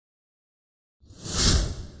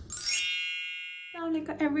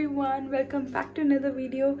Assalamualaikum everyone, welcome back to another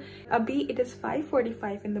video. अभी it is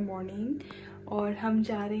 5:45 in the morning और हम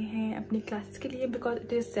जा रहे हैं अपनी क्लासेस के लिए because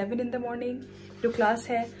it is 7 in the morning जो क्लास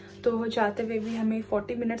है। तो जाते हुए भी हमें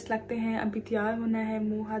 40 मिनट्स लगते हैं। अभी तैयार होना है,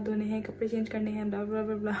 मुंह हाथ धोने हैं, कपड़े चेंज करने हैं, ब्ला ब्ला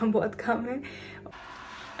ब्ला ब्ला, बहुत काम है।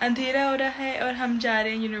 अंधेरा हो रहा है और हम जा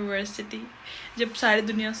रहे हैं यूनिवर्सिटी जब सारी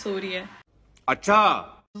दुनिया सो रही है। अच्छा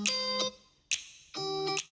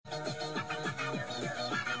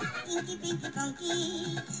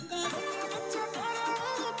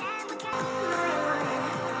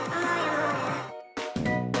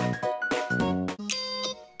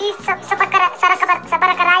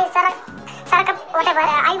whatever.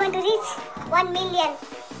 I want to reach 1 million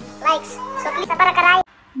likes. So please subscribe.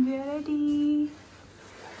 We are ready.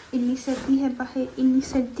 इतनी सर्दी है बाहर, इतनी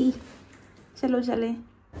सर्दी। चलो चले।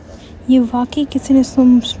 ये वाकई किसी ने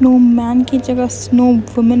स्नोमैन की जगह स्नो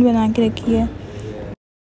वुमेन बना के रखी है।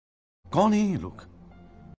 कौन है ये लोग?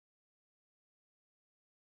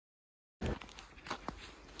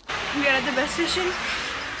 We are at the bus station.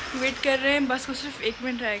 Wait कर रहे हैं, बस को सिर्फ 1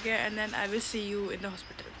 मिनट रह गया and then I will see you in the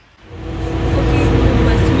hospital. Okay,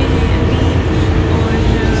 बस में है अभी और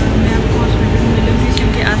मैं आपको हॉस्पिटल में मिलूँगी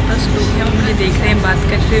क्योंकि आसपास लोग हैं और मुझे देख रहे हैं बात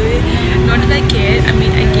करते हुए। Not that I care, I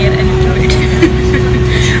mean I care and enjoy it.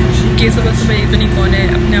 कि सुबह सुबह ये तो नहीं कौन है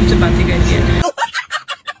अपने आप से बातें कर रही है।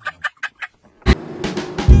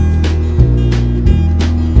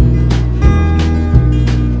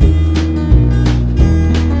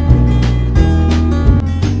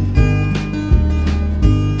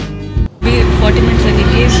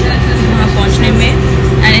 वहाँ पहुँचने में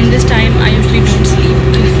and in this time I usually don't sleep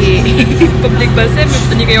क्योंकि पब्लिक बस है, मैं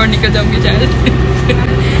तो नहीं कहीं और निकल जाऊँगी शायद।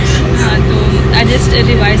 हाँ, तो I just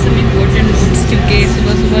revise some important notes क्योंकि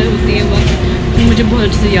सुबह सुबह होती है वक्त मुझे बहुत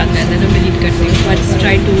अच्छे से याद रहता है जब मैं रीड करती हूँ। I just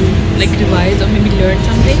try to like revise और मे बी लर्न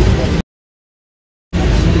समथिंग।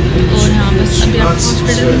 और हाँ, बस अभी आप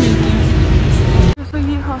हॉस्पिटल में मिलती हूँ। तो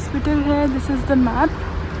ये हॉस्पिटल है, this is the map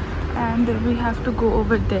and we have to go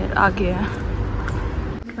over there. आगे है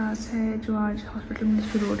क्लास है जो आज हॉस्पिटल में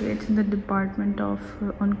शुरू हो रही है। It's in the department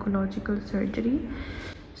of oncological surgery,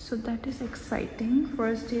 so that is exciting.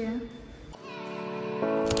 First day है।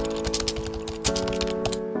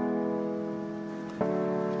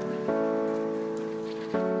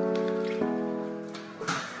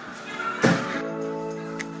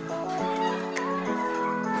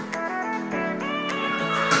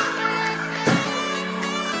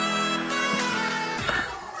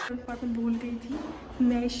 पापा भूल गई थी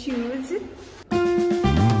मैं shoes.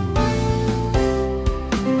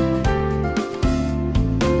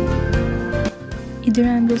 Either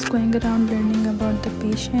I'm just going around learning about the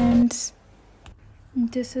patients.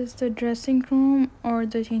 This is the dressing room or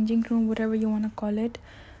the changing room, whatever you want to call it,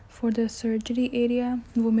 for the surgery area.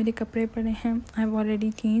 वो मेरे कपड़े पड़े हैं, I've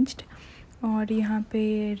already changed. और यहाँ पे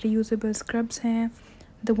reusable scrubs हैं.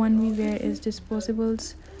 The one we wear is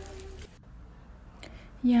disposables.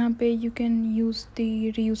 यहाँ पे you can use the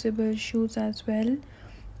reusable shoes as well.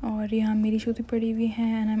 और यहाँ मेरी शूज़ भी पड़ी हुई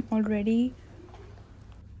हैं and I'm all ready.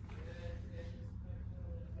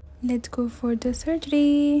 Let's go for the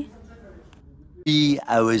surgery. 3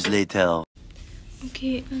 hours later.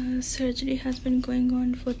 Okay, surgery has been going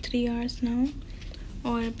on for 3 hours now.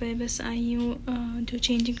 और मैं बस आई हूँ जो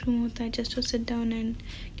चेंजिंग रूम होता है just to sit down and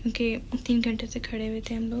क्योंकि 3 घंटे से खड़े हुए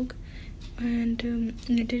थे हम लोग। And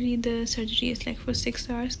literally the surgery is like for 6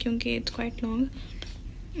 hours क्योंकि it's quite long.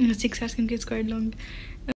 6 hours क्योंकि it's quite long.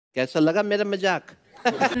 कैसा लगा मेरा मजाक?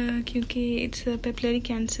 क्योंकि it's a papillary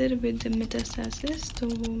cancer with metastasis, तो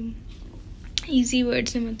easy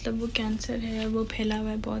words में मतलब वो कैंसर है, वो फैला हुआ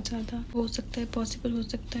है बहुत ज़्यादा। हो सकता है, पॉसिबल हो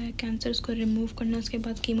सकता है कैंसर उसको रिमूव करना, उसके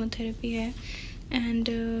बाद कीमोथेरेपी है एंड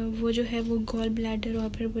वो जो है वो गॉल ब्लैडर और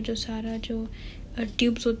फिर वो जो सारा जो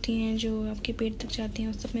ट्यूब्स होती हैं जो आपके पेट तक जाती हैं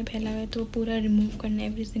उस सब में फैला हुआ है, तो वो पूरा रिमूव करना है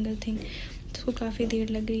एवरी सिंगल थिंग। तो उसको काफ़ी देर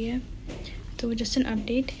लग रही है। तो just an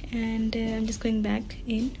update and I am just going back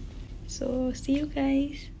in, so C you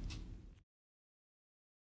guys.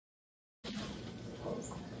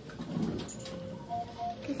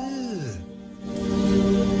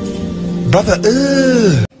 Brother,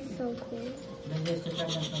 So cool.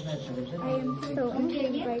 I am so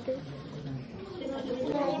excited.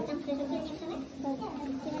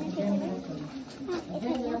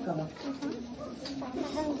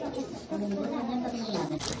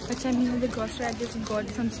 अच्छा, I'm here with the grocery. I just got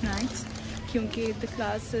some snacks क्योंकि the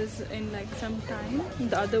class is in like some time.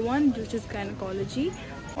 The other one which is gynecology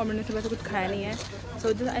और मैंने सुबह से कुछ खाया नहीं है, so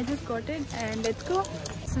I just got it and let's go.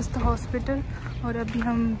 This is the hospital और अभी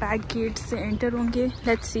हम बैक गेट से एंटर होंगे.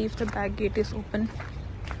 Let's see if the back gate is open.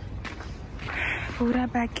 पूरा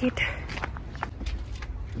बैक गेट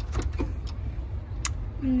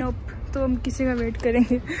नोप, तो हम किसी का वेट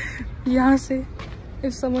करेंगे यहाँ से।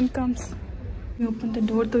 If someone comes we open the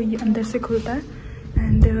door, तो ये अंदर से खुलता है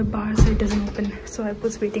एंड बाहर से doesn't open, so I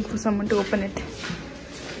was waiting for someone to open it.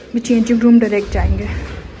 भी चेंजिंग रूम डायरेक्ट जाएंगे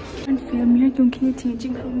एंड फिल्म है क्योंकि ये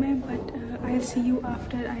चेंजिंग रूम है, but I will see you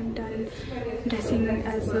after I am done dressing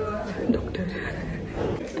as a doctor.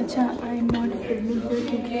 अच्छा, I am not filming here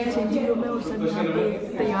क्योंकि ये changing room है और सब यहाँ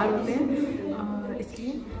पे तैयार होते हैं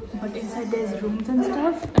इसलिए, but inside there is rooms and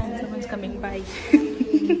stuff and someone's coming by.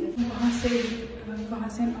 वहाँ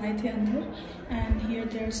से हम आए थे अंदर and here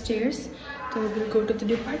there are stairs, तो will go to the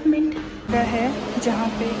department है जहाँ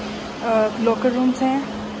पे लॉकर रूम्स हैं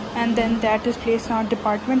and then that is place जहाँ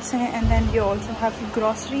डिपार्टमेंट्स हैं and then you also have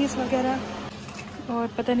groceries वगैरह, और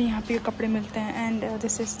पता नहीं यहाँ पे कपड़े मिलते हैं and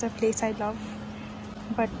this is the place I love,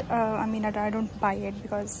 but I mean I don't buy it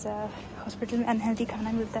because hospital में अनहेल्दी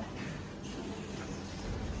खाना मिलता है।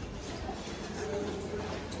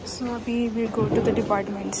 सो अभी will go to the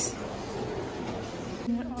departments.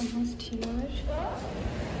 We are almost here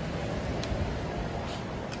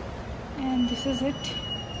and this is it.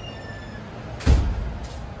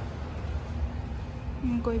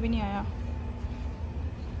 कोई भी नहीं आया।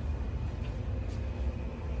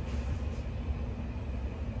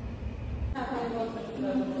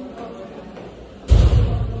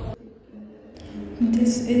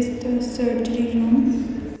 This is the surgery room.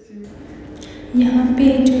 यहाँ पे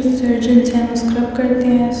जो सर्जन्स हैं वो स्क्रब करते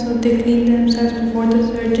हैं, सो they clean themselves before the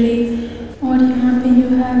surgery. और यहाँ पे you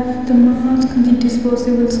have the mask, the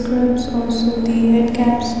disposable scrubs, also the head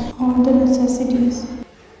caps, all the necessities.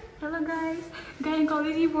 Hello guys,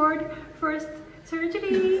 gynaecology ward first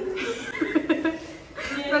surgery.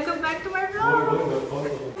 Welcome back to my vlog.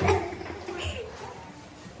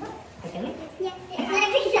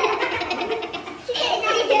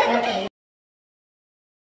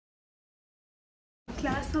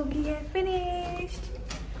 Class हो गई है finished.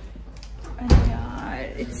 अरे यार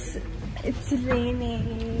it's raining.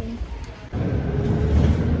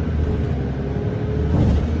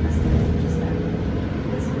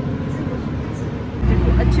 देखो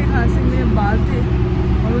अच्छे खासे मेरे बाल थे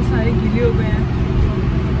और वो सारे गीले हो गए हैं।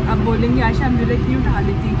 अब बोलेंगे आशा मेरे क्यों उठा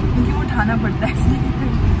लेती, क्योंकि वो उठाना पड़ता है इसलिए।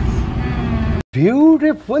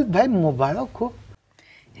 ब्यूटीफुल भाई, मुबारक हो।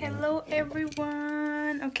 Hello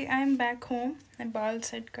everyone, okay I am back home. मैं बाल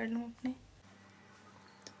सेट कर लूँ अपने।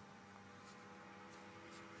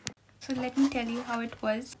 So let me tell you how it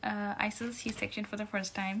was. I saw C-section for the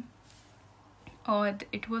first time, and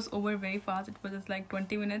it was over very fast. It was just like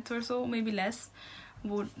 20 minutes or so, maybe less.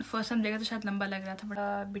 वो first time देखा तो शायद लंबा लग रहा था, बड़ा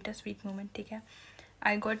bitter sweet moment, ठीक है।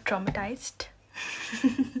 I got traumatized,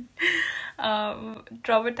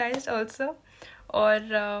 traumatized also, और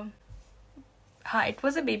हाँ, it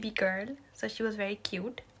was a baby girl, so she was very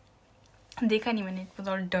cute. देखा नहीं मैंने, it was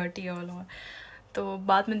all dirty all over. तो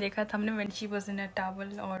बाद में देखा था हमने when she was in a towel,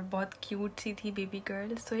 और बहुत cute सी थी baby girl.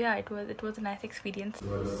 So yeah, it was a nice experience.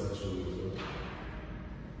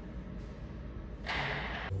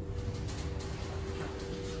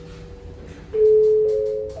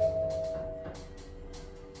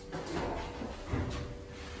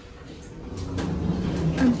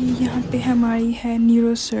 अभी यहाँ पे हमारी है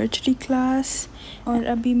न्यूरो सर्जरी क्लास और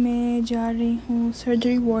अभी मैं जा रही हूँ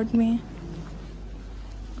सर्जरी वार्ड में।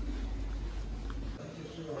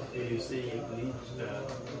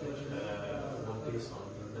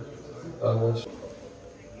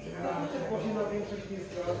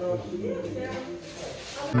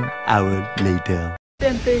 Hour later.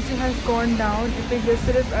 Temperature has gone down, temperature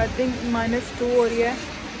सिर्फ आई थिंक -2 हो रही है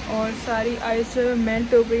और सारी आइस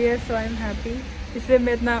मेल्ट हो गई है। सो आई एम हैप्पी, इसलिए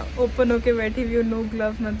मैं इतना ओपन होके बैठी हुई हूँ, नो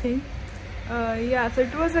ग्लव नथिंग। या so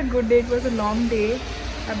it was a good day, it was a long day.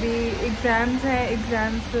 अभी एग्ज़ाम्स हैं,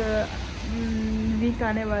 एग्ज़ाम्स वीक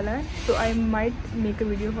आने वाला है, सो I might make a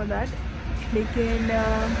video for that. लेकिन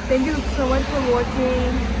thank you so much for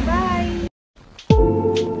watching, bye.